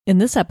In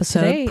this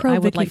episode, Today, Pro I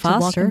would Vicki like to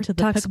welcome Foster to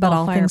the talks about Pickleball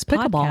all Fire things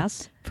pickleball,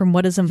 podcast, from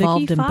what is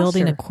involved Vicki in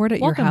building a Foster. court at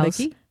Welcome, your house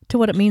Vicki. to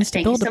what it means to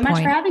Thank you build so a much for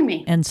point having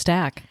me. and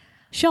stack.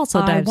 She also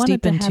I dives wanted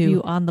deep to have into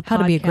you on the how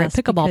to be a great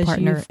podcast pickleball because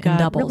partner you've in got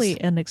doubles.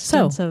 really an So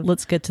extensive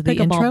let's get to the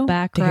pickleball intro to hear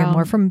background,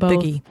 more from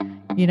both, Vicki.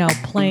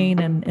 playing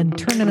and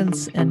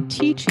tournaments and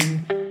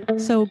teaching.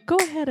 So go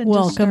ahead and just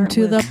Welcome start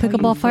to with the how you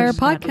Pickleball Fire first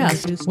got podcast,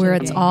 introduced to where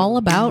the it's game. all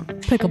about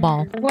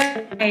pickleball.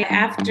 Well,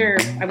 after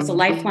I was a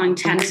lifelong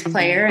tennis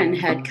player and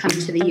had come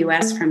to the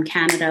US from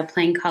Canada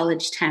playing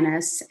college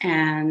tennis,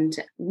 and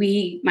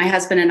my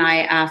husband and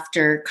I,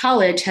 after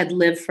college, had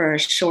lived for a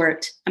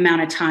short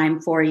amount of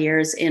time, 4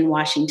 years in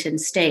Washington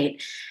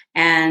State.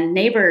 And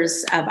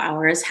neighbors of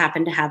ours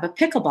happened to have a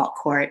pickleball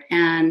court.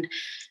 And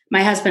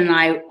my husband and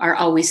I are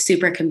always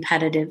super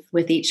competitive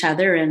with each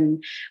other,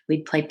 and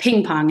we'd play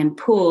ping pong and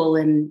pool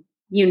and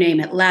you name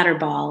it, ladder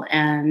ball,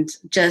 and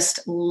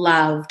just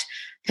loved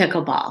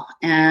pickleball.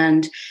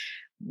 And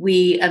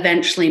we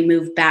eventually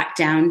moved back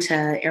down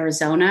to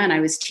Arizona, and I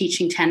was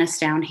teaching tennis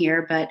down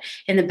here. But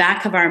in the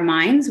back of our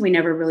minds, we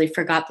never really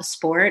forgot the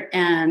sport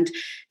and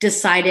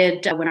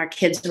decided when our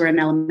kids were in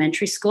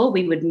elementary school,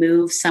 we would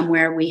move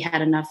somewhere we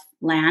had enough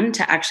land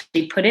to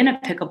actually put in a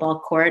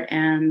pickleball court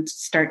and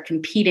start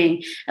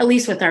competing, at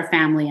least with our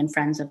family and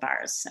friends of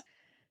ours.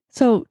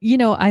 So,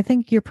 I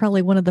think you're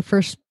probably one of the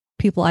first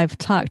people I've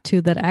talked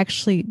to that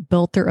actually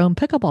built their own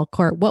pickleball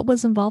court. What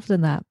was involved in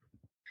that?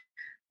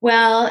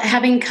 Well,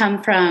 having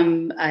come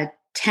from a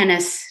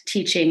tennis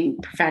teaching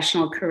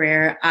professional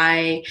career,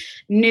 I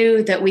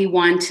knew that we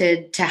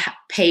wanted to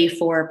pay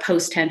for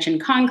post-tension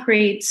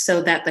concrete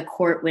so that the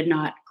court would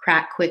not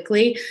crack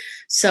quickly.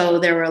 So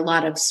there were a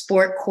lot of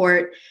sport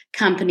court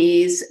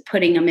companies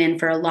putting them in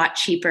for a lot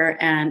cheaper.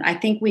 And I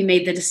think we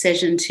made the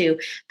decision to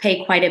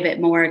pay quite a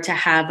bit more to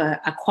have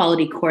a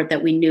quality court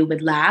that we knew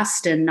would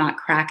last and not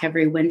crack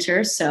every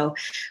winter. So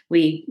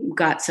we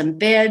got some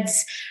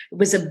bids. It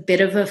was a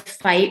bit of a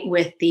fight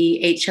with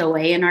the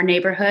HOA in our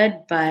neighborhood,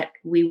 but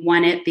we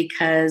won it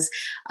because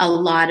a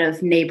lot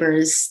of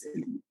neighbors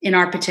in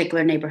our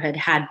particular neighborhood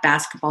had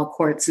basketball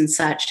courts and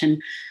such.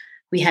 And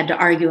we had to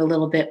argue a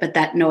little bit, but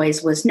that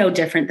noise was no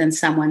different than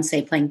someone,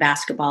 say, playing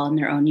basketball in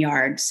their own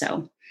yard.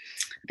 So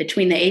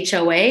between the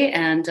HOA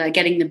and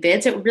getting the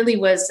bids, it really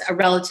was a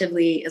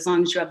relatively, as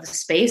long as you have the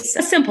space,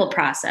 a simple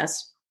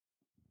process.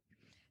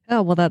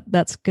 Oh, well,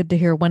 that's good to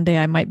hear. One day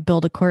I might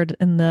build a court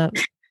in the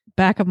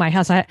back of my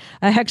house. I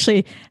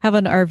actually have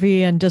an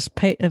RV and just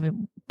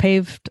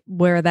paved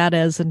where that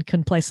is and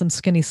can play some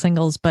skinny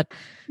singles. But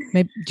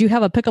do you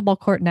have a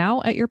pickleball court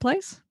now at your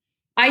place?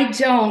 I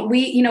don't.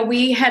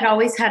 We had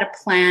always had a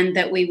plan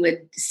that we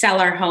would sell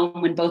our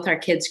home when both our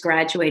kids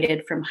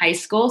graduated from high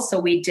school. So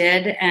we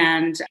did.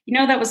 And,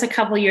 that was a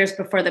couple of years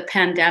before the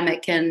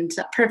pandemic, and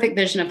perfect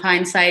vision of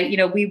hindsight.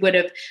 We would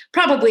have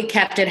probably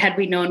kept it had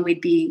we known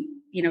we'd be,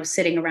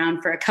 sitting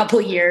around for a couple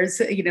of years,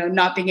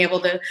 not being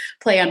able to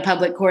play on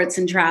public courts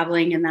and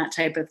traveling and that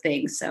type of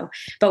thing. So,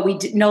 but we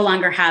no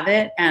longer have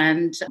it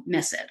and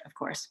miss it, of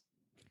course.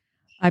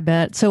 I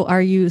bet. So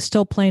are you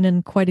still playing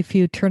in quite a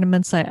few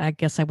tournaments? I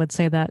guess I would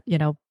say that,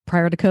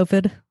 prior to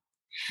COVID?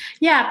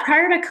 Yeah,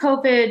 prior to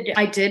COVID,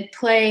 I did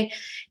play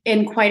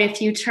in quite a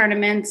few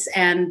tournaments.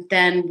 And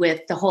then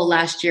with the whole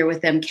last year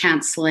with them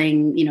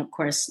canceling, of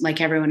course,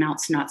 like everyone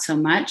else, not so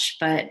much.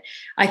 But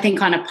I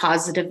think on a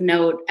positive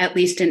note, at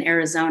least in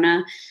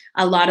Arizona,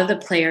 a lot of the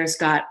players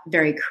got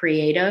very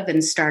creative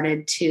and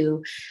started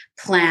to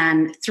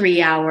plan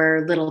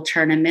 3-hour little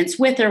tournaments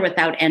with or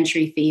without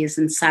entry fees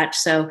and such.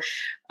 So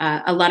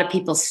a lot of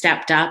people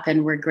stepped up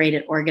and were great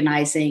at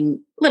organizing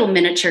little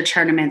miniature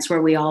tournaments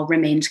where we all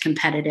remained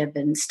competitive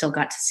and still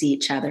got to see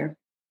each other.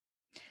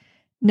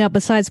 Now,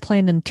 besides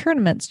playing in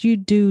tournaments, you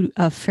do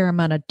a fair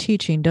amount of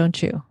teaching,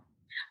 don't you?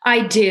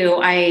 I do.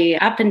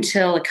 Up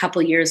until a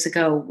couple years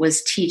ago,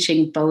 was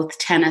teaching both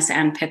tennis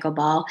and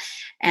pickleball,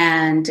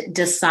 and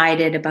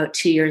decided about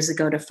 2 years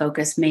ago to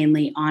focus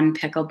mainly on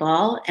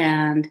pickleball.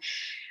 And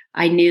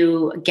I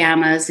knew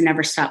Gamma's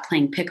Never Stop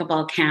Playing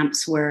Pickleball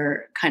camps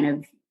were kind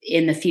of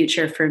in the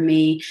future for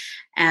me.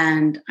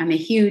 And I'm a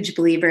huge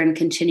believer in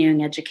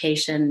continuing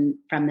education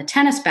from the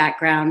tennis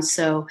background.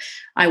 So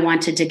I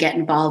wanted to get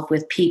involved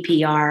with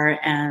PPR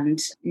and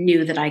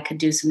knew that I could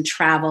do some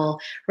travel,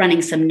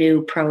 running some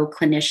new pro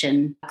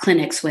clinician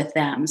clinics with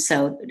them.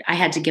 So I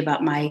had to give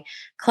up my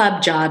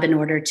club job in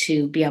order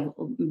to be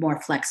more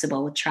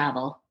flexible with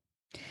travel.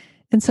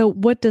 And so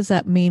what does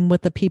that mean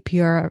with the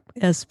PPR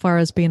as far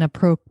as being a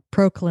pro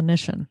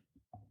clinician?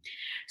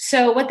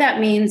 So what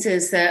that means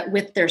is that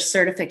with their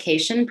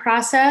certification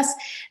process,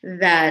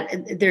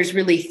 that there's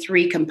really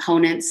 3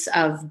 components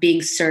of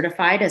being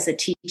certified as a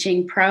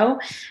teaching pro.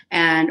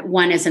 And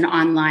one is an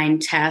online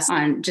test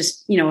on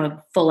just,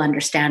 a full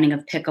understanding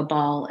of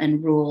pickleball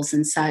and rules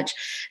and such.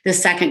 The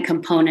second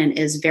component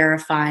is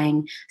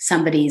verifying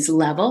somebody's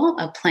level,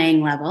 a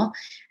playing level.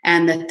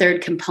 And the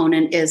third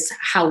component is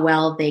how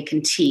well they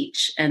can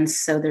teach. And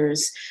so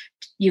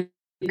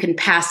you can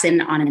pass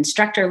in on an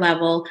instructor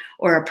level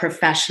or a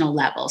professional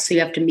level. So you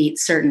have to meet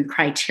certain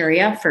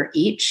criteria for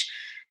each.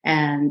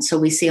 And so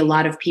we see a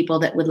lot of people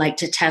that would like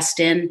to test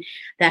in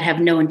that have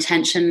no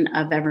intention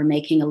of ever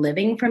making a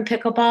living from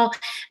pickleball.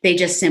 They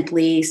just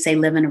simply say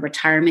live in a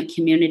retirement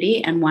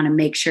community and want to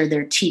make sure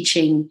they're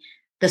teaching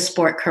the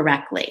sport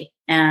correctly.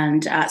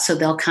 And so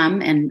they'll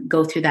come and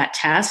go through that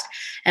test.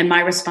 And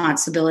my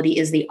responsibility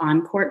is the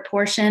on-court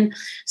portion.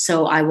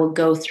 So I will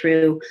go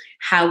through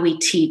how we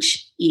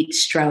teach each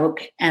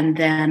stroke and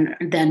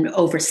then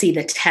oversee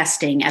the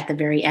testing at the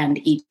very end.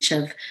 Each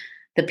of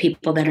the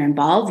people that are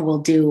involved will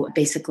do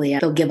basically,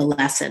 they'll give a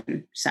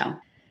lesson.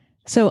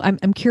 So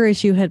I'm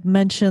curious, you had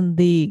mentioned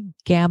the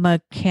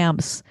Gamma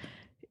camps.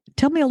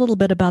 Tell me a little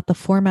bit about the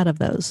format of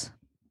those.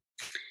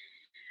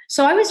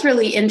 So I was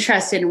really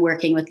interested in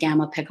working with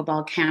Gamma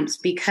pickleball camps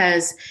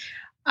because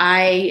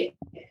coming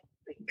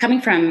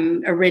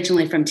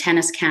originally from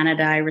Tennis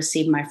Canada, I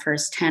received my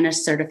first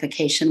tennis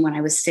certification when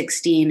I was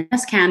 16.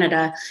 Tennis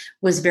Canada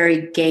was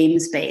very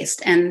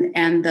games-based,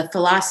 and the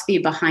philosophy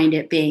behind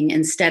it being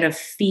instead of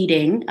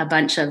feeding a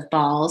bunch of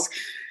balls,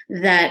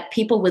 that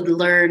people would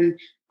learn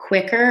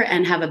quicker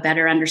and have a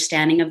better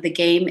understanding of the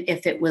game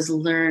if it was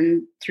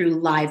learned through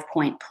live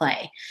point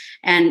play.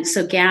 And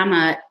so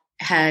Gamma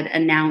had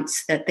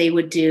announced that they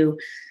would do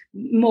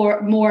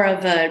more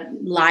of a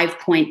live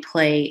point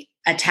play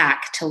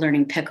attack to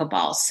learning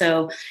pickleball.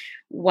 So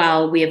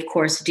while we of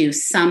course do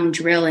some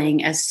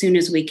drilling, as soon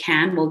as we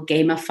can, we'll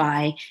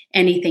gamify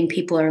anything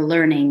people are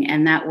learning.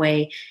 And that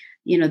way,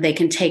 they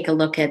can take a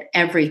look at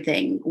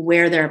everything,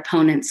 where their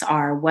opponents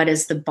are, what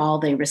is the ball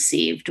they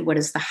received, what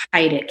is the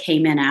height it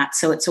came in at.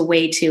 So it's a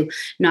way to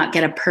not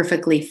get a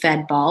perfectly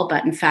fed ball,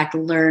 but in fact,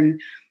 learn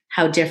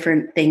how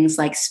different things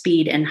like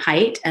speed and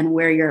height and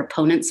where your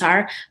opponents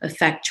are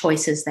affect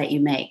choices that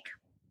you make.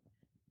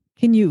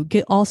 Can you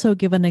also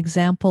give an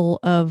example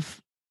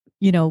of,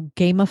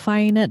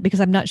 gamifying it?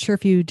 Because I'm not sure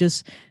if you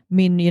just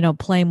mean,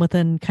 playing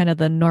within kind of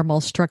the normal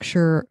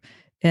structure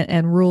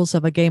and rules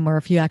of a game, or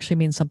if you actually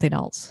mean something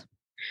else.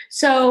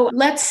 So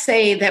let's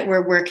say that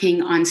we're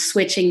working on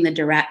switching the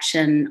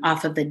direction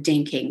off of the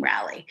dinking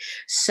rally.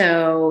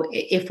 So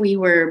if we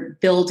were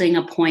building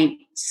a point,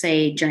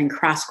 say during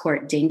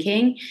cross-court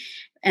dinking,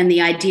 and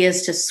the idea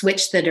is to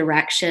switch the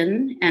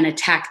direction and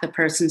attack the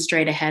person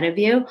straight ahead of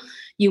you,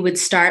 you would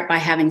start by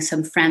having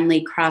some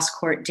friendly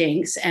cross-court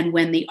dinks. And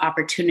when the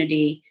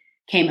opportunity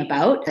came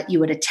about,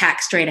 you would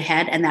attack straight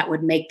ahead, and that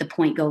would make the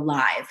point go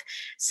live.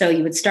 So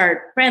you would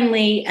start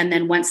friendly, and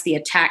then once the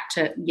attack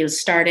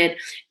started,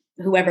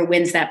 whoever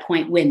wins that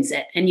point wins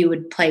it, and you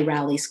would play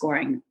rally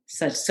scoring.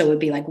 So it would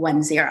be like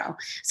 1-0.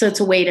 So it's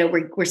a way to,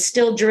 we're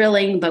still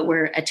drilling, but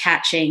we're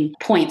attaching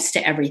points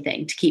to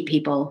everything to keep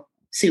people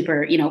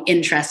super,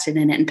 interested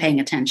in it and paying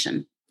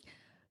attention.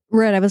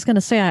 Right. I was going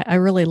to say, I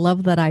really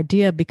love that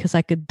idea because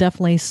I could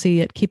definitely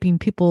see it keeping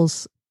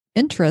people's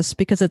interest,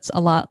 because it's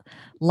a lot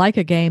like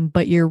a game,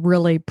 but you're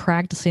really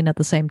practicing at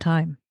the same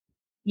time.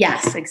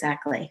 Yes,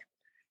 exactly.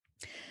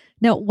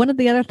 Now, one of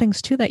the other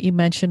things too that you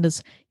mentioned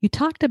is you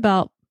talked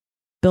about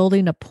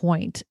building a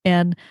point.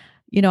 And,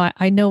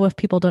 I know if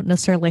people don't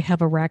necessarily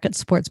have a racket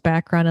sports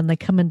background and they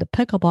come into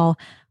pickleball,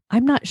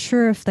 I'm not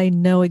sure if they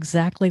know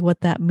exactly what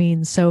that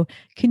means. So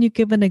can you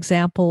give an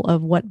example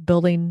of what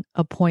building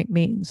a point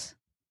means?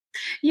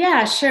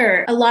 Yeah,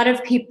 sure. A lot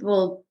of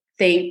people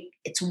think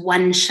it's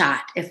one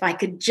shot. If I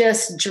could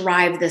just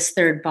drive this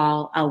third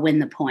ball, I'll win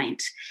the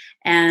point.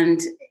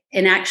 And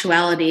in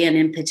actuality, and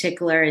in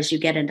particular, as you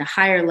get into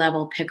higher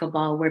level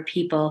pickleball, where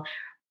people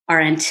are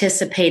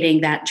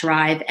anticipating that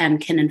drive and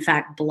can in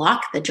fact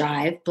block the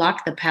drive,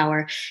 block the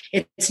power,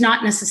 it's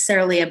not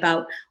necessarily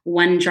about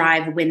one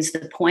drive wins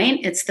the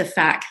point. It's the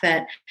fact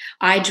that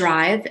I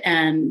drive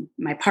and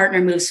my partner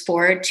moves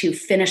forward to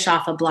finish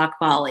off a block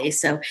volley.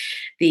 So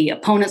the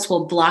opponents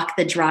will block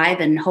the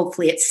drive, and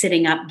hopefully it's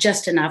sitting up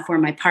just enough where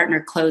my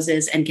partner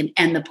closes and can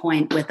end the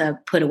point with a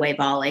put away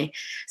volley.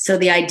 So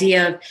the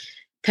idea of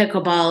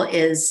pickleball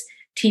is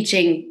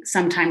teaching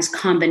sometimes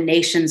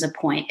combinations of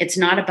point. It's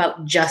not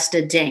about just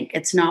a dink.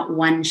 It's not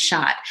one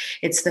shot.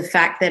 It's the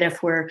fact that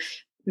if we're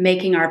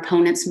making our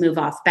opponents move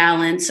off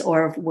balance,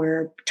 or if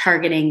we're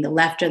targeting the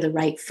left or the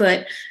right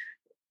foot,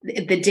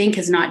 the dink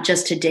is not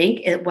just a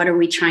dink. What are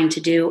we trying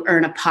to do?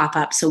 Earn a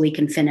pop-up so we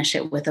can finish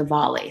it with a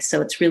volley. So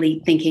it's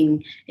really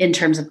thinking in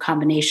terms of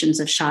combinations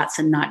of shots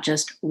and not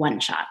just one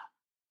shot.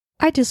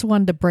 I just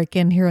wanted to break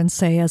in here and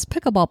say, as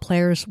pickleball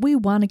players, we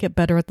want to get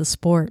better at the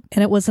sport.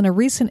 And it was in a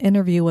recent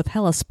interview with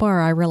Hella Spar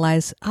I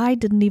realized I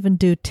didn't even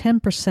do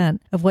 10%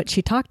 of what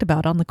she talked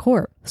about on the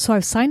court. So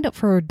I've signed up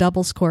for her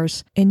doubles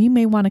course, and you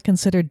may want to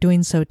consider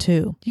doing so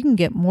too. You can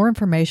get more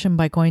information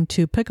by going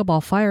to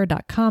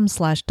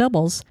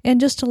pickleballfire.com/doubles. And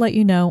just to let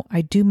you know,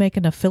 I do make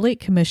an affiliate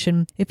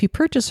commission if you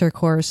purchase her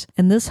course,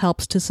 and this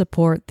helps to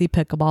support the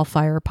Pickleball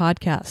Fire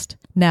podcast.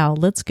 Now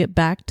let's get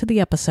back to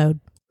the episode.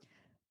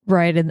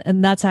 Right.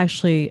 And that's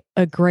actually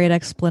a great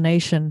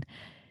explanation.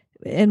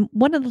 And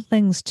one of the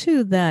things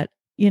too that,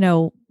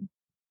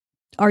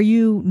 are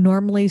you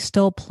normally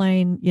still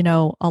playing,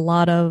 a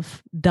lot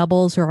of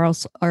doubles, or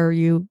else are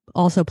you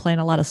also playing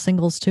a lot of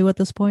singles too at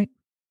this point?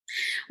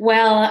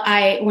 Well,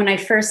 when I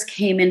first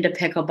came into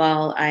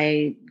pickleball,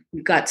 I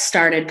got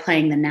started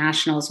playing the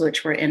nationals,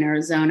 which were in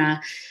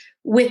Arizona,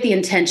 with the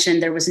intention.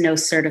 There was no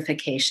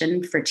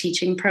certification for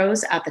teaching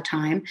pros at the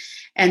time.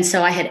 And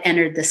so I had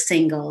entered the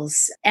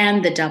singles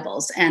and the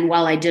doubles. And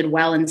while I did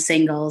well in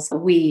singles,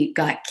 we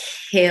got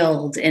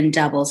killed in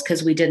doubles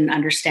because we didn't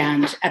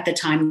understand at the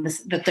time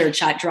the third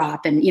shot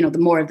drop and, the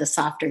more of the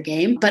softer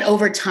game. But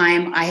over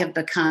time, I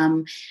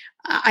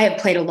have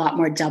played a lot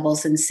more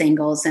doubles than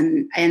singles,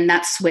 and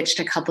that switched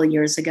a couple of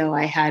years ago.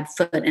 I had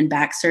foot and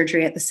back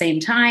surgery at the same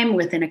time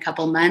within a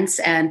couple months,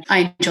 and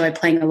I enjoy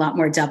playing a lot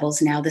more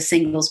doubles now. The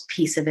singles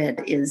piece of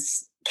it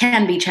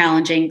can be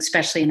challenging,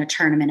 especially in a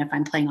tournament if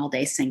I'm playing all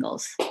day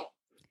singles.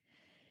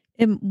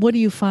 And what do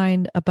you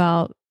find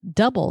about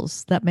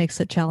doubles that makes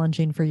it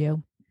challenging for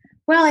you?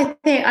 Well,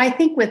 I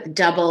think with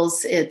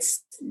doubles,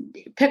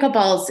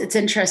 pickleballs, it's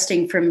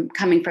interesting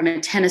coming from a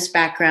tennis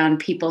background,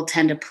 people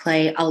tend to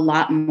play a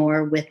lot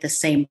more with the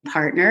same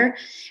partner.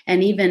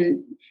 And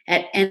even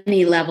at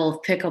any level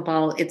of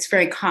pickleball, it's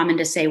very common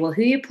to say, well,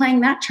 who are you playing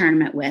that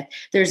tournament with?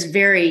 There's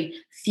very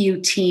few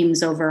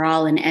teams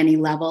overall in any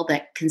level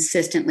that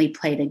consistently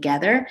play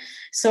together.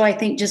 So I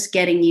think just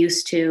getting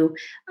used to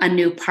a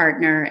new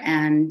partner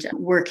and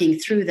working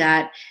through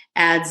that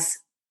adds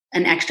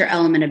an extra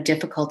element of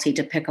difficulty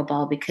to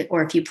pickleball,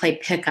 or if you play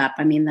pickup,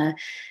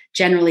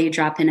 generally you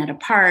drop in at a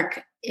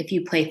park. If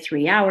you play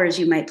 3 hours,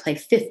 you might play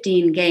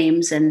 15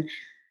 games and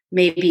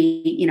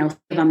maybe, 3 of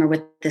them are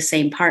with the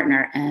same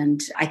partner.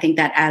 And I think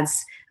that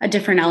adds a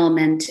different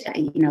element,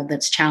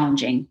 that's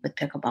challenging with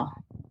pickleball.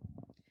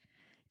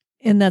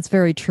 And that's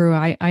very true.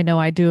 I know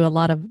I do a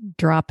lot of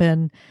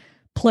drop-in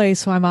play,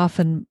 so I'm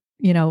often,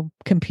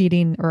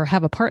 competing or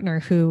have a partner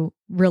who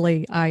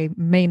really I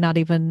may not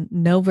even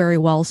know very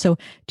well. So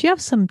do you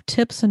have some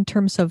tips in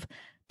terms of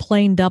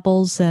playing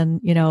doubles and,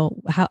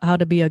 how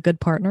to be a good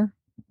partner?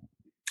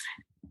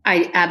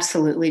 I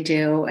absolutely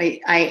do.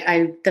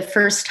 I the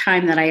first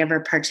time that I ever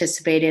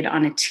participated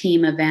on a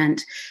team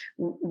event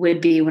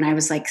would be when I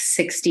was like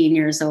 16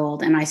 years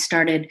old, and I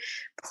started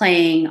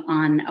playing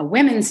on a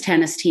women's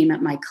tennis team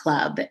at my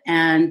club.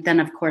 And then,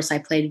 of course, I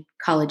played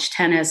college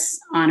tennis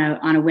on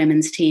a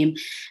women's team,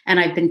 and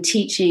I've been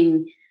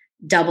teaching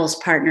doubles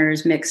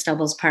partners, mixed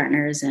doubles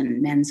partners,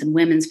 and men's and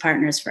women's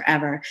partners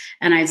forever.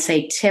 And I'd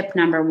say tip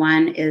number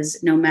one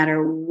is, no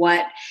matter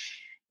what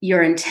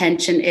your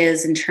intention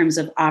is in terms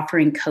of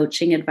offering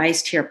coaching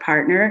advice to your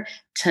partner,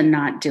 to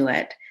not do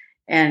it.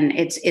 And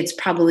it's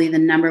probably the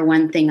number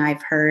one thing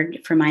I've heard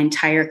for my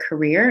entire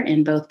career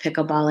in both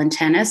pickleball and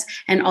tennis,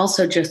 and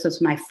also just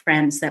with my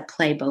friends that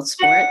play both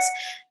sports,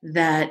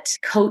 that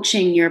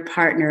coaching your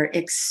partner,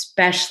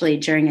 especially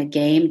during a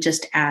game,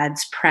 just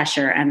adds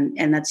pressure.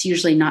 And that's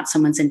usually not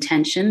someone's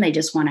intention. They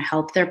just want to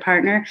help their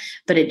partner,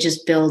 but it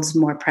just builds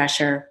more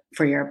pressure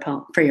for your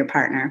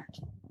partner.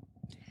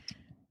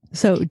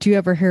 So do you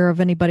ever hear of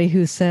anybody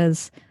who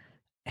says,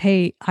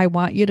 hey, I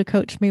want you to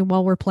coach me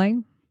while we're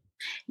playing?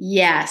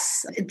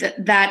 Yes,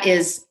 that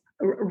is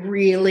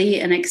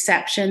really an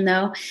exception,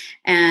 though.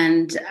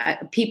 And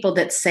people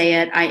that say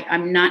it,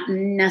 I'm not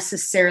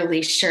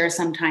necessarily sure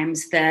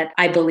sometimes that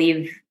I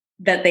believe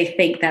that they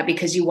think that,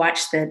 because you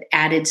watch the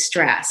added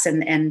stress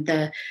and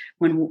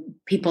when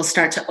people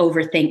start to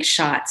overthink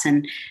shots,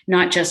 and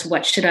not just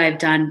what should I have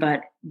done,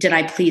 but did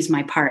I please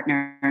my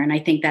partner? And I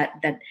think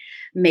that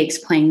makes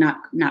playing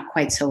not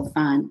quite so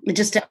fun.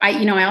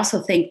 I also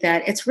think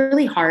that it's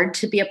really hard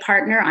to be a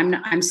partner.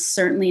 I'm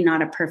certainly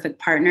not a perfect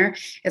partner.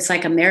 It's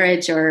like a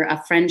marriage or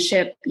a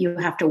friendship. You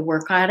have to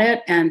work at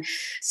it. And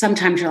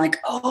sometimes you're like,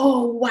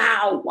 oh,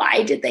 wow,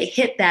 why did they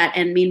hit that?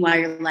 And meanwhile,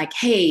 you're like,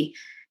 hey,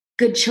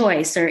 good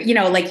choice. Or,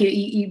 like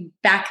you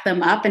back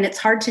them up. And it's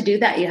hard to do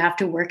that. You have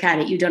to work at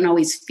it. You don't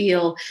always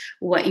feel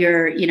what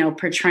you're,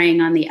 portraying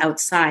on the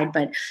outside.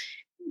 But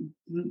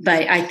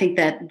I think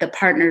that the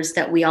partners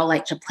that we all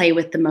like to play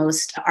with the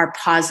most are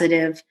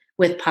positive,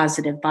 with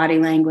positive body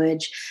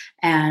language,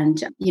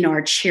 and,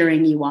 are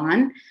cheering you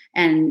on.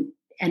 And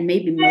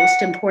maybe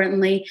most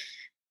importantly,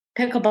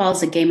 pickleball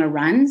is a game of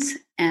runs.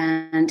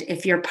 And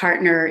if your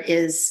partner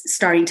is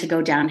starting to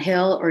go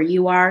downhill, or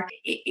you are,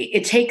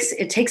 it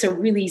takes a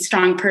really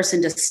strong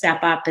person to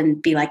step up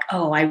and be like,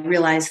 oh, I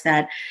realize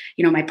that,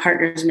 my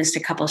partner's missed a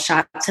couple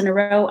shots in a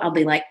row. I'll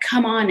be like,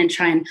 come on, and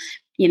try and,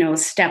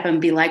 step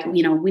and be like,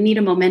 we need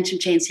a momentum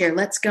change here.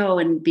 Let's go,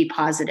 and be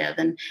positive.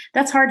 And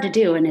that's hard to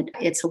do. And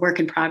it's a work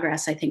in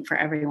progress, I think, for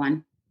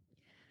everyone.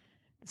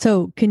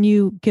 So can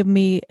you give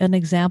me an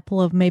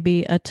example of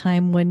maybe a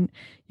time when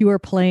you were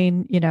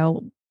playing,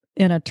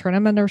 in a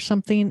tournament or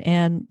something,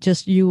 and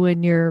just you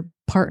and your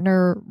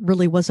partner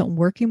really wasn't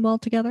working well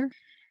together?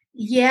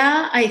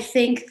 Yeah, I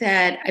think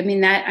that,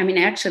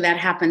 actually that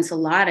happens a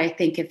lot. I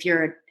think if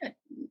you're,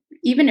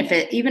 even if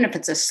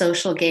it's a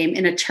social game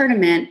in a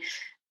tournament,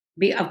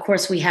 of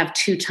course, we have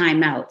 2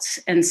 timeouts.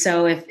 And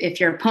so if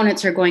your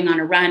opponents are going on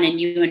a run and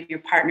you and your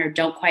partner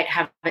don't quite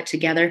have it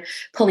together,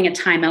 pulling a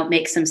timeout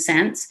makes some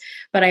sense.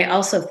 But I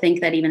also think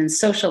that even in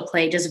social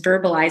play, just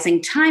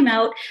verbalizing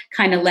timeout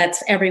kind of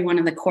lets everyone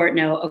in the court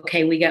know,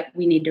 okay, we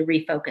need to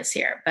refocus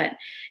here. But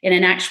in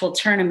an actual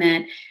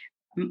tournament,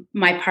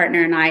 my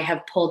partner and I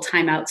have pulled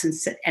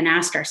timeouts and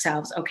asked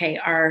ourselves, okay,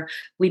 are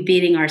we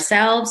beating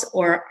ourselves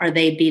or are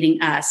they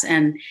beating us?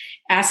 And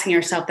asking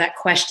ourselves that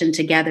question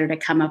together to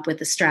come up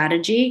with a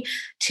strategy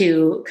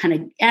to kind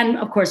of, and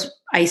of course,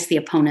 ice the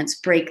opponents,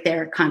 break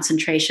their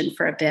concentration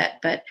for a bit.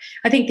 But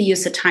I think the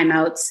use of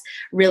timeouts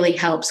really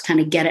helps kind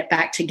of get it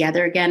back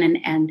together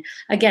again. And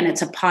again,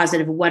 it's a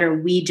positive. What are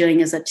we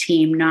doing as a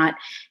team? Not,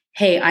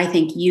 hey, I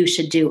think you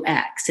should do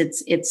X.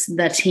 It's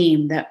the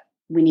team that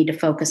we need to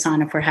focus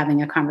on if we're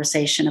having a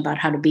conversation about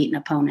how to beat an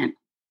opponent.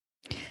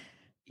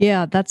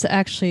 Yeah, that's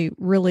actually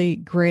really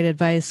great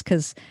advice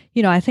because,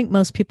 I think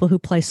most people who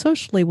play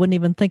socially wouldn't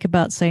even think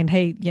about saying,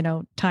 hey,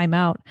 time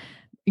out.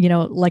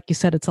 Like you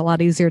said, it's a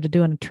lot easier to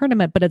do in a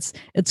tournament, but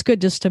it's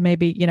good just to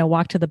maybe,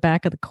 walk to the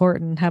back of the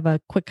court and have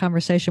a quick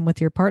conversation with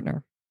your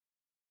partner.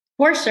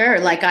 For sure.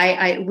 Like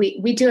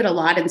we do it a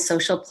lot in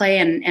social play,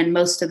 and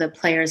most of the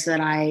players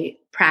that I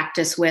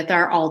practice with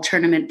are all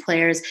tournament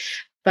players.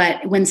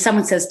 But when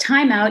someone says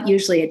timeout,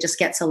 usually it just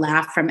gets a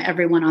laugh from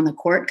everyone on the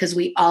court because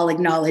we all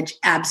acknowledge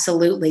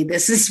absolutely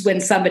this is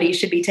when somebody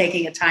should be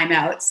taking a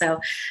timeout. So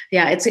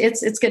yeah,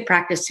 it's good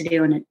practice to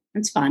do, and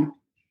it's fun.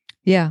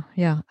 Yeah,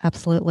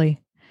 absolutely.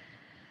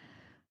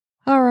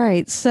 All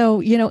right.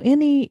 So,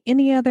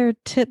 any other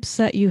tips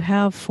that you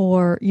have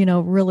for,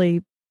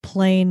 really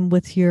playing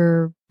with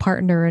your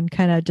partner and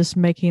kind of just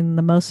making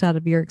the most out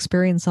of your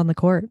experience on the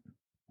court?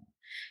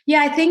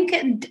 Yeah, I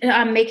think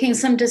making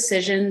some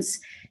decisions,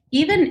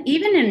 even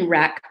in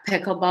rec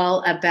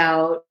pickleball,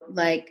 about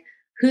like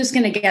who's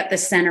going to get the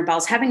center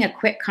balls, having a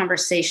quick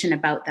conversation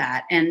about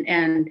that.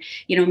 And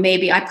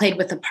maybe I played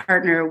with a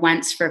partner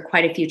once for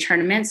quite a few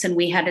tournaments, and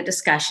we had a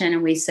discussion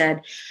and we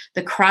said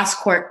the cross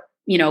court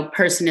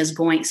person is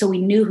going, so we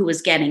knew who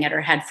was getting it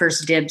or had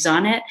first dibs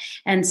on it.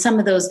 And some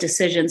of those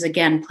decisions,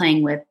 again,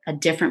 playing with a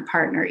different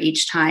partner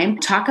each time,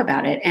 talk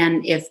about it.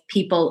 And if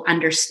people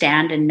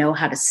understand and know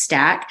how to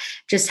stack,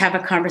 just have a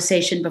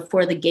conversation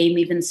before the game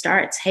even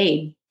starts.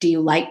 Hey, do you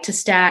like to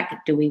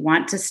stack? Do we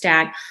want to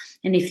stack?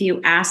 And if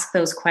you ask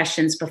those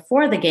questions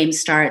before the game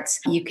starts,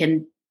 you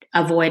can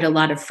avoid a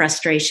lot of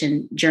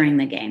frustration during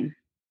the game.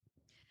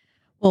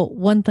 Well,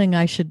 one thing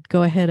I should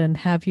go ahead and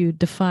have you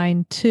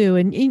define too,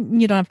 and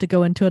you don't have to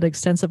go into it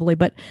extensively,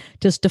 but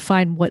just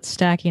define what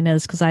stacking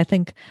is, because I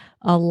think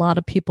a lot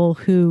of people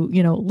who,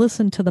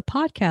 listen to the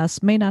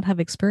podcast may not have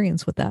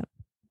experience with that.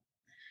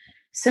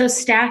 So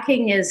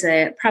stacking is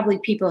probably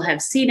people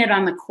have seen it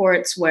on the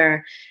courts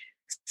where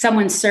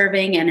someone's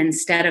serving, and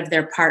instead of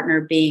their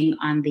partner being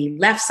on the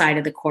left side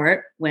of the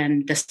court,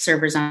 when the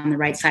server's on the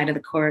right side of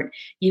the court,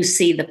 you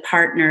see the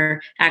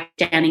partner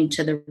standing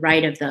to the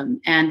right of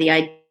them. And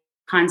the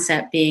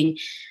concept being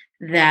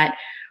that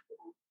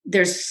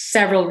there's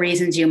several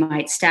reasons you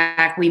might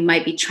stack. We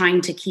might be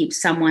trying to keep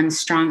someone's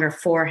stronger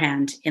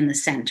forehand in the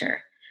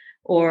center.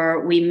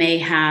 Or we may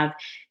have,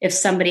 if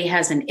somebody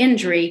has an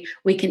injury,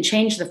 we can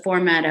change the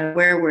format of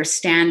where we're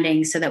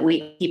standing so that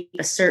we keep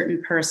a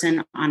certain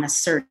person on a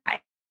certain side.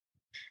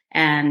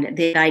 And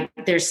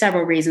there's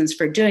several reasons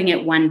for doing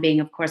it. One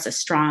being, of course, a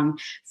strong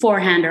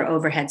forehand or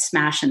overhead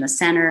smash in the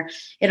center.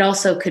 It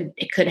also could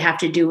have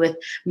to do with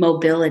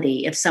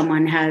mobility. If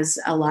someone has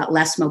a lot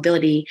less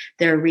mobility,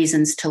 there are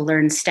reasons to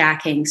learn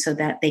stacking so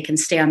that they can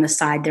stay on the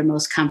side they're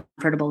most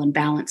comfortable and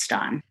balanced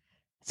on.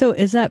 So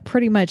is that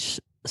pretty much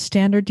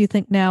standard, do you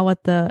think, now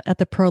at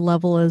the pro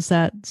level, is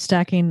that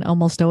stacking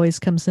almost always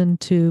comes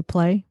into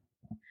play?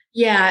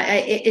 Yeah,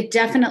 it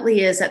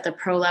definitely is at the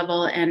pro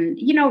level. And,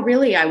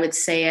 really, I would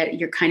say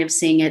you're kind of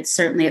seeing it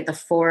certainly at the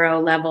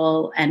 4-0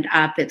 level and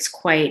up. It's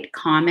quite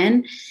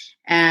common.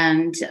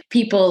 And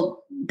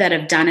people that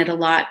have done it a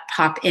lot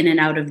pop in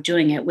and out of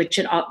doing it, which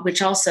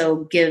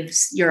also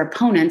gives your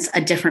opponents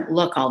a different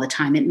look all the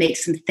time. It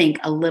makes them think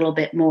a little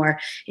bit more.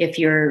 If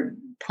you're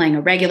playing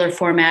a regular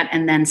format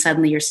and then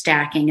suddenly you're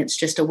stacking, it's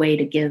just a way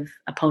to give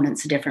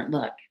opponents a different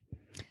look.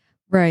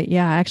 Right.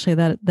 Yeah, actually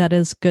that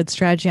is good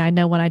strategy. I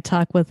know when I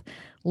talk with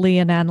Lee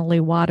and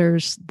Annalie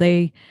Waters,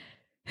 they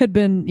had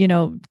been,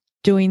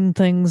 doing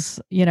things,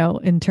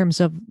 in terms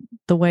of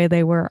the way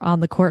they were on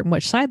the court and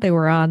which side they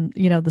were on,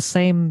 the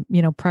same,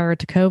 prior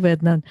to COVID.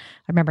 And then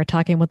I remember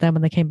talking with them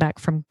when they came back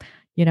from,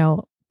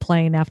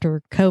 playing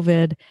after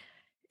COVID,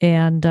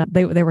 and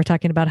they were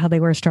talking about how they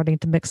were starting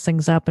to mix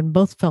things up, and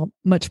both felt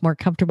much more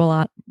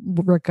comfortable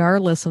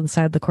regardless of the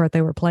side of the court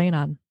they were playing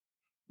on.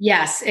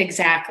 Yes,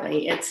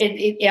 exactly.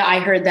 I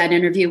heard that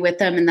interview with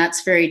them, and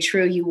that's very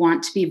true. You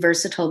want to be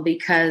versatile,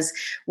 because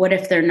what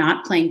if they're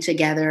not playing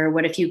together?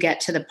 What if you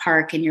get to the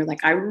park and you're like,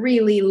 I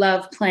really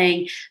love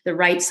playing the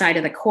right side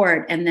of the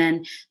court, and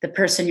then the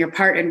person you're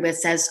partnered with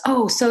says,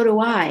 oh, so do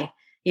I.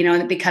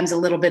 And it becomes a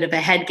little bit of a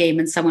head game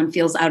and someone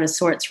feels out of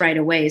sorts right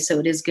away. So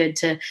it is good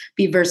to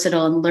be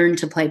versatile and learn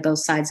to play both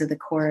sides of the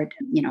court,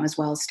 as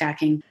well as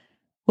stacking.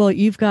 Well,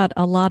 you've got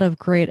a lot of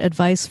great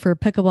advice for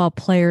pickleball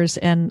players,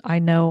 and I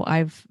know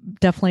I've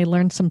definitely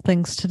learned some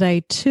things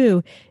today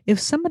too. If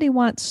somebody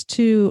wants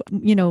to,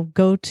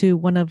 go to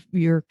one of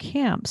your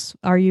camps,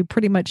 are you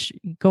pretty much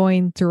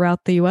going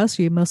throughout the U.S.?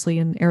 Or are you mostly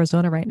in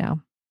Arizona right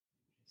now?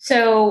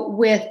 So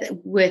with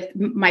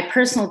my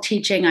personal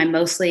teaching, I'm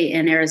mostly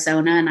in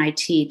Arizona, and I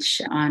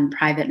teach on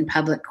private and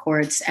public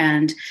courts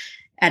and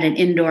at an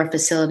indoor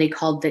facility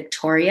called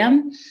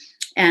Victorium.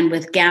 And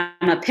with Gamma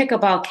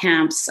Pickleball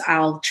camps,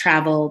 I'll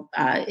travel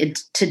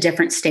to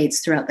different states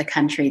throughout the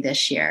country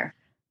this year.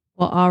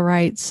 Well, all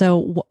right.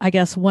 So I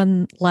guess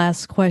one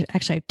last question,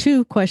 actually I have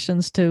two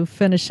questions to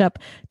finish up.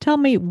 Tell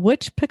me,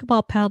 which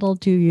pickleball paddle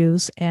do you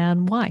use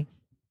and why?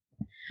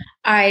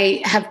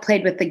 I have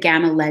played with the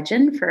Gamma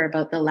Legend for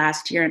about the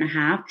last year and a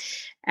half,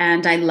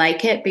 and I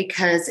like it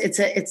because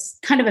it's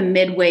kind of a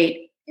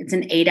midweight. It's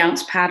an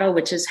 8-ounce paddle,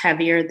 which is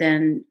heavier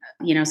than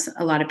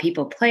a lot of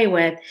people play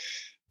with.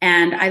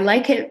 And I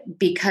like it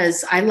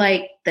because I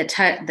like the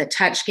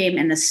touch game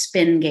and the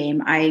spin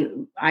game. I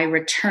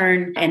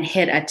return and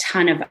hit a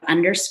ton of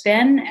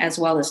underspin as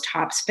well as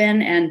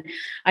topspin, and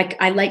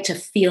I like to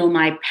feel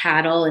my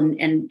paddle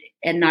and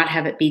not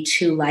have it be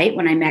too light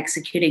when I'm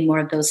executing more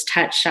of those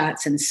touch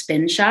shots and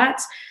spin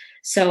shots.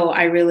 So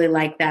I really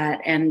like that.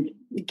 And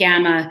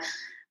Gamma,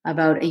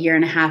 about a year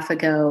and a half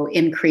ago,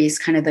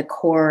 increased kind of the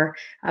core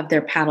of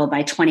their paddle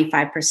by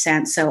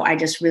 25%. So I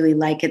just really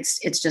like it's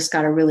just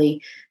got a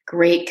really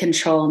great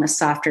control and a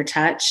softer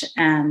touch.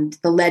 And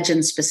the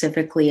Legend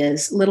specifically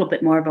is a little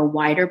bit more of a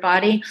wider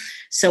body.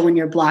 So when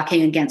you're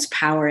blocking against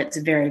power, it's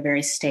very,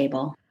 very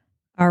stable.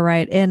 All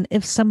right. And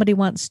if somebody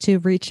wants to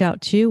reach out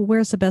to you,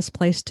 where's the best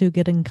place to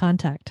get in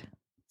contact?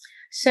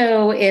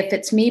 So if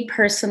it's me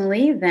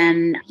personally,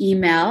 then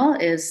email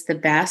is the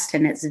best,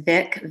 and it's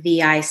Vic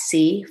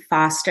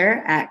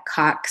Foster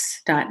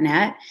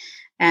 @cox.net.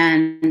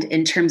 And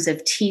in terms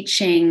of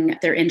teaching, if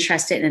they're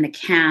interested in a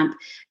camp,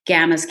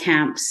 Gamma's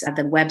camps,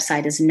 the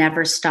website is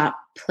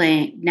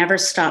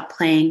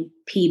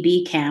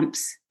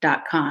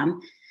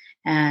neverstopplayingpbcamps.com.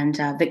 And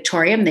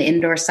Victorium, the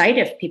indoor site,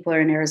 if people are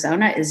in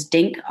Arizona, is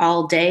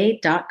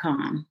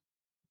dinkallday.com.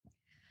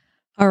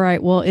 All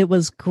right. Well, it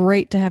was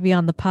great to have you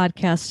on the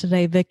podcast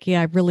today, Vicki.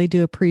 I really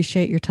do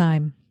appreciate your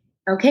time.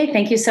 Okay.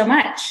 Thank you so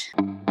much.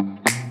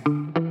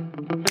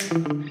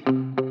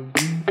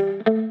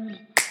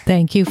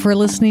 Thank you for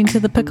listening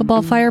to the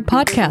Pickleball Fire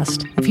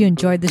podcast. If you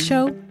enjoyed the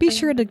show, be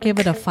sure to give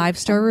it a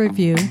 5-star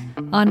review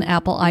on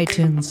Apple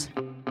iTunes.